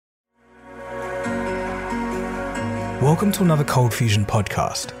Welcome to another Cold Fusion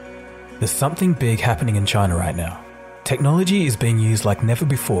podcast. There's something big happening in China right now. Technology is being used like never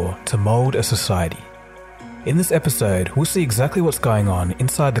before to mold a society. In this episode, we'll see exactly what's going on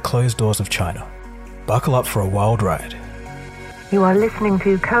inside the closed doors of China. Buckle up for a wild ride. You are listening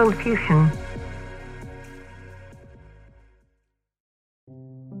to Cold Fusion.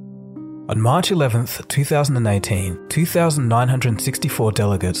 On March 11th, 2018, 2,964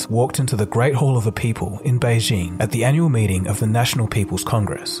 delegates walked into the Great Hall of the People in Beijing at the annual meeting of the National People's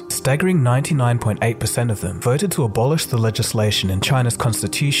Congress. Staggering 99.8% of them voted to abolish the legislation in China's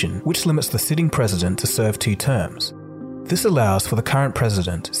constitution which limits the sitting president to serve 2 terms. This allows for the current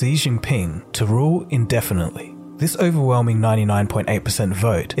president, Xi Jinping, to rule indefinitely. This overwhelming 99.8%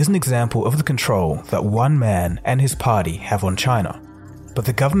 vote is an example of the control that one man and his party have on China. But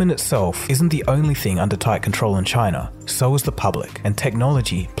the government itself isn't the only thing under tight control in China, so is the public, and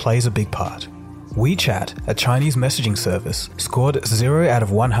technology plays a big part. WeChat, a Chinese messaging service, scored 0 out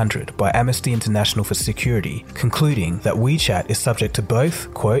of 100 by Amnesty International for Security, concluding that WeChat is subject to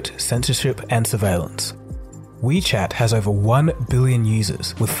both, quote, censorship and surveillance. WeChat has over 1 billion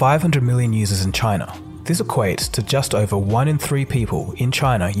users, with 500 million users in China. This equates to just over 1 in 3 people in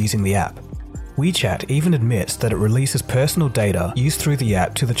China using the app. WeChat even admits that it releases personal data used through the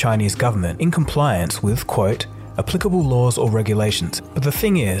app to the Chinese government in compliance with, quote, applicable laws or regulations. But the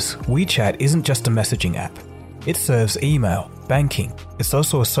thing is, WeChat isn't just a messaging app. It serves email, banking. It's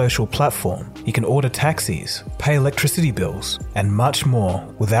also a social platform. You can order taxis, pay electricity bills, and much more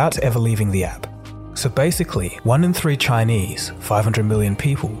without ever leaving the app. So basically, 1 in 3 Chinese, 500 million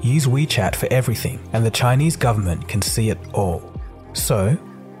people, use WeChat for everything, and the Chinese government can see it all. So,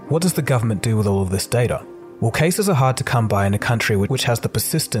 what does the government do with all of this data? Well, cases are hard to come by in a country which has the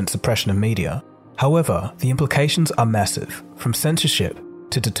persistent suppression of media. However, the implications are massive, from censorship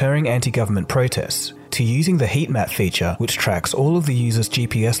to deterring anti-government protests to using the heat map feature which tracks all of the users'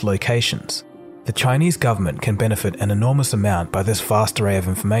 GPS locations. The Chinese government can benefit an enormous amount by this vast array of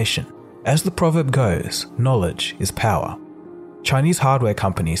information. As the proverb goes, knowledge is power. Chinese hardware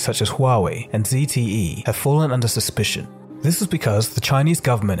companies such as Huawei and ZTE have fallen under suspicion. This is because the Chinese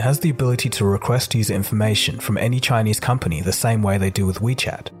government has the ability to request user information from any Chinese company the same way they do with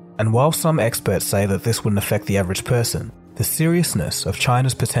WeChat. And while some experts say that this wouldn't affect the average person, the seriousness of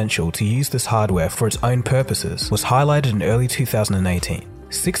China's potential to use this hardware for its own purposes was highlighted in early 2018.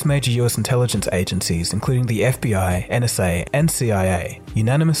 6 major US intelligence agencies, including the FBI, NSA, and CIA,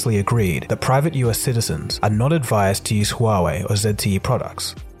 unanimously agreed that private US citizens are not advised to use Huawei or ZTE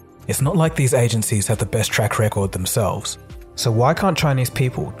products. It's not like these agencies have the best track record themselves. So why can't Chinese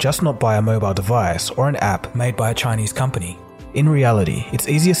people just not buy a mobile device or an app made by a Chinese company? In reality, it's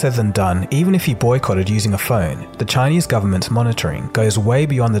easier said than done. Even if you boycotted using a phone, the Chinese government's monitoring goes way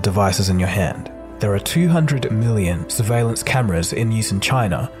beyond the devices in your hand. There are 200 million surveillance cameras in use in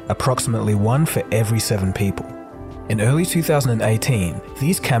China, approximately 1 for every 7 people. In early 2018,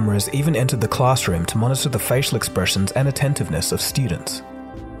 these cameras even entered the classroom to monitor the facial expressions and attentiveness of students.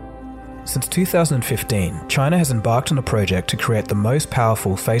 Since 2015, China has embarked on a project to create the most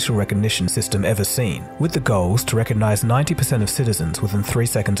powerful facial recognition system ever seen, with the goals to recognize 90% of citizens within 3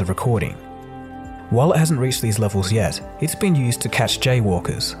 seconds of recording. While it hasn't reached these levels yet, it's been used to catch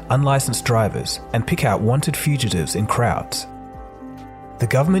jaywalkers, unlicensed drivers, and pick out wanted fugitives in crowds. The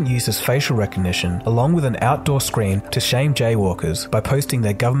government uses facial recognition along with an outdoor screen to shame jaywalkers by posting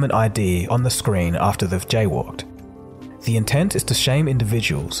their government ID on the screen after they've jaywalked. The intent is to shame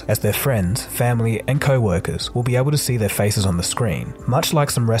individuals as their friends, family, and co-workers will be able to see their faces on the screen, much like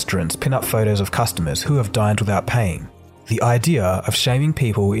some restaurants pin up photos of customers who have dined without paying. The idea of shaming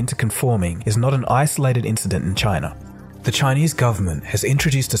people into conforming is not an isolated incident in China. The Chinese government has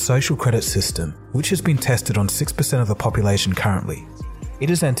introduced a social credit system which has been tested on 6% of the population currently.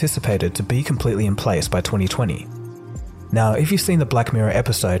 It is anticipated to be completely in place by 2020. Now, if you've seen the Black Mirror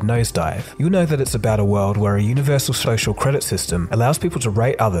episode Nosedive, you'll know that it's about a world where a universal social credit system allows people to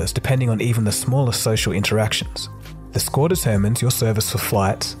rate others depending on even the smallest social interactions. The score determines your service for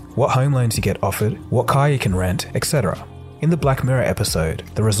flights, what home loans you get offered, what car you can rent, etc. In the Black Mirror episode,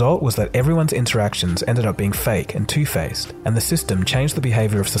 the result was that everyone's interactions ended up being fake and two-faced, and the system changed the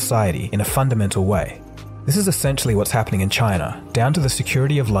behavior of society in a fundamental way. This is essentially what's happening in China, down to the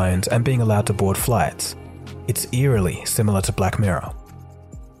security of loans and being allowed to board flights. It's eerily similar to Black Mirror.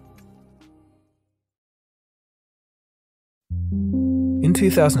 In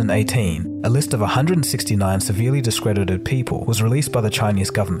 2018, a list of 169 severely discredited people was released by the Chinese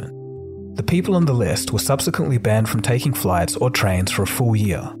government. The people on the list were subsequently banned from taking flights or trains for a full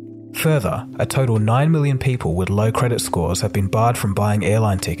year. Further, a total 9 million people with low credit scores have been barred from buying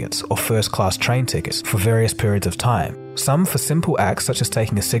airline tickets or first-class train tickets for various periods of time, some for simple acts such as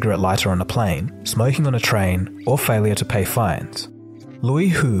taking a cigarette lighter on a plane, smoking on a train, or failure to pay fines. Lui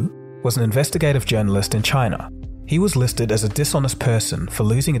Hu was an investigative journalist in China. He was listed as a dishonest person for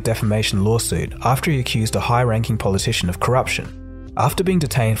losing a defamation lawsuit after he accused a high-ranking politician of corruption. After being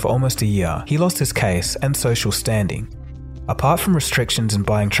detained for almost a year, he lost his case and social standing. Apart from restrictions in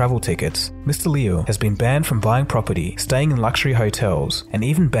buying travel tickets, Mr. Liu has been banned from buying property, staying in luxury hotels, and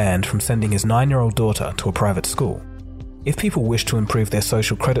even banned from sending his 9-year-old daughter to a private school. If people wish to improve their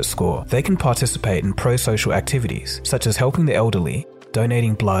social credit score, they can participate in pro-social activities, such as helping the elderly,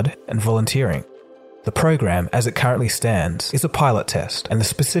 donating blood, and volunteering. The program, as it currently stands, is a pilot test, and the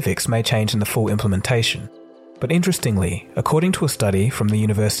specifics may change in the full implementation. But interestingly, according to a study from the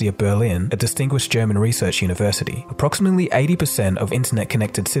University of Berlin, a distinguished German research university, approximately 80% of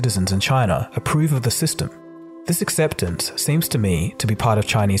internet-connected citizens in China approve of the system. This acceptance seems to me to be part of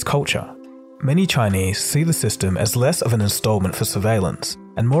Chinese culture. Many Chinese see the system as less of an installment for surveillance,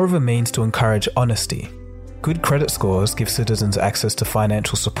 and more of a means to encourage honesty. Good credit scores give citizens access to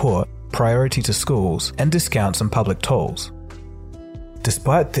financial support, priority to schools, and discounts on public tolls.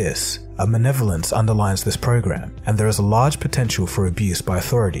 Despite this, a malevolence underlines this program, and there is a large potential for abuse by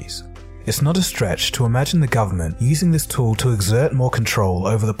authorities. It's not a stretch to imagine the government using this tool to exert more control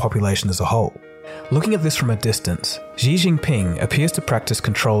over the population as a whole. Looking at this from a distance, Xi Jinping appears to practice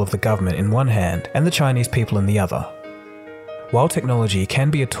control of the government in one hand and the Chinese people in the other. While technology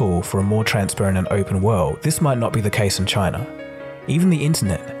can be a tool for a more transparent and open world, this might not be the case in China. Even the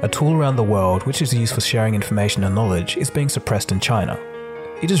internet, a tool around the world which is used for sharing information and knowledge, is being suppressed in China.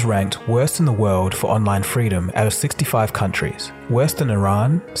 It is ranked worst in the world for online freedom out of 65 countries, worse than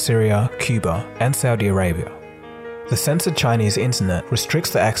Iran, Syria, Cuba, and Saudi Arabia. The censored Chinese internet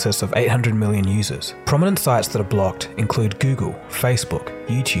restricts the access of 800 million users. Prominent sites that are blocked include Google, Facebook,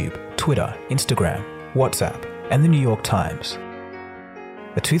 YouTube, Twitter, Instagram, WhatsApp, and the New York Times.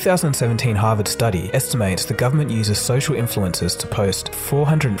 A 2017 Harvard study estimates the government uses social influencers to post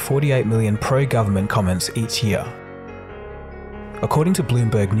 448 million pro-government comments each year. According to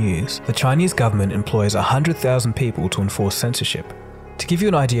Bloomberg News, the Chinese government employs 100,000 people to enforce censorship. To give you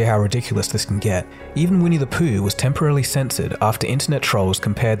an idea how ridiculous this can get, even Winnie the Pooh was temporarily censored after internet trolls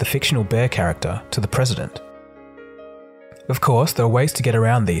compared the fictional bear character to the president. Of course, there are ways to get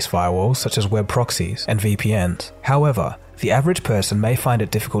around these firewalls, such as web proxies and VPNs. However, the average person may find it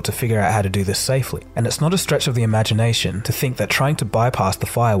difficult to figure out how to do this safely, and it's not a stretch of the imagination to think that trying to bypass the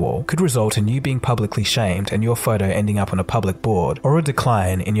firewall could result in you being publicly shamed and your photo ending up on a public board, or a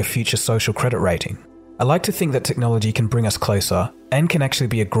decline in your future social credit rating. I like to think that technology can bring us closer and can actually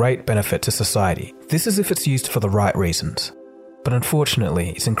be a great benefit to society. This is if it's used for the right reasons. But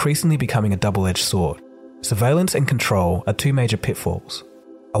unfortunately, it's increasingly becoming a double-edged sword. Surveillance and control are two major pitfalls.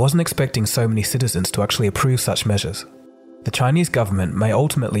 I wasn't expecting so many citizens to actually approve such measures. The Chinese government may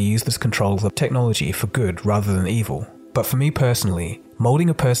ultimately use this control of the technology for good rather than evil, but for me personally, molding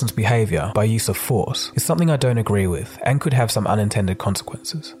a person's behaviour by use of force is something I don't agree with and could have some unintended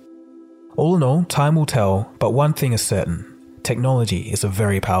consequences. All in all, time will tell, but one thing is certain: technology is a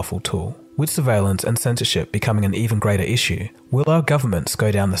very powerful tool. With surveillance and censorship becoming an even greater issue, will our governments go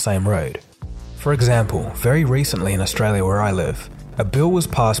down the same road? For example, very recently in Australia where I live, a bill was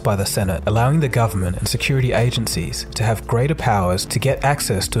passed by the Senate allowing the government and security agencies to have greater powers to get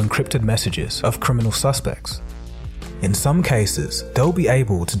access to encrypted messages of criminal suspects. In some cases, they'll be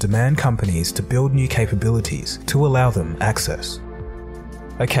able to demand companies to build new capabilities to allow them access.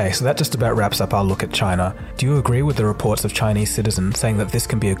 Okay, so that just about wraps up our look at China. Do you agree with the reports of Chinese citizens saying that this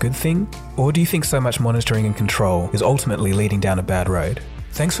can be a good thing? Or do you think so much monitoring and control is ultimately leading down a bad road?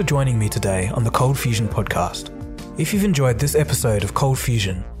 Thanks for joining me today on the Cold Fusion podcast. If you've enjoyed this episode of Cold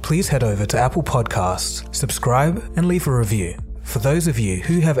Fusion, please head over to Apple Podcasts, subscribe, and leave a review. For those of you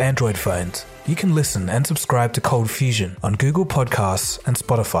who have Android phones, you can listen and subscribe to Cold Fusion on Google Podcasts and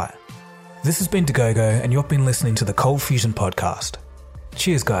Spotify. This has been Dagogo, and you've been listening to the Cold Fusion podcast.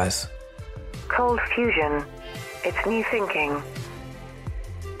 Cheers, guys. Cold Fusion. It's new thinking.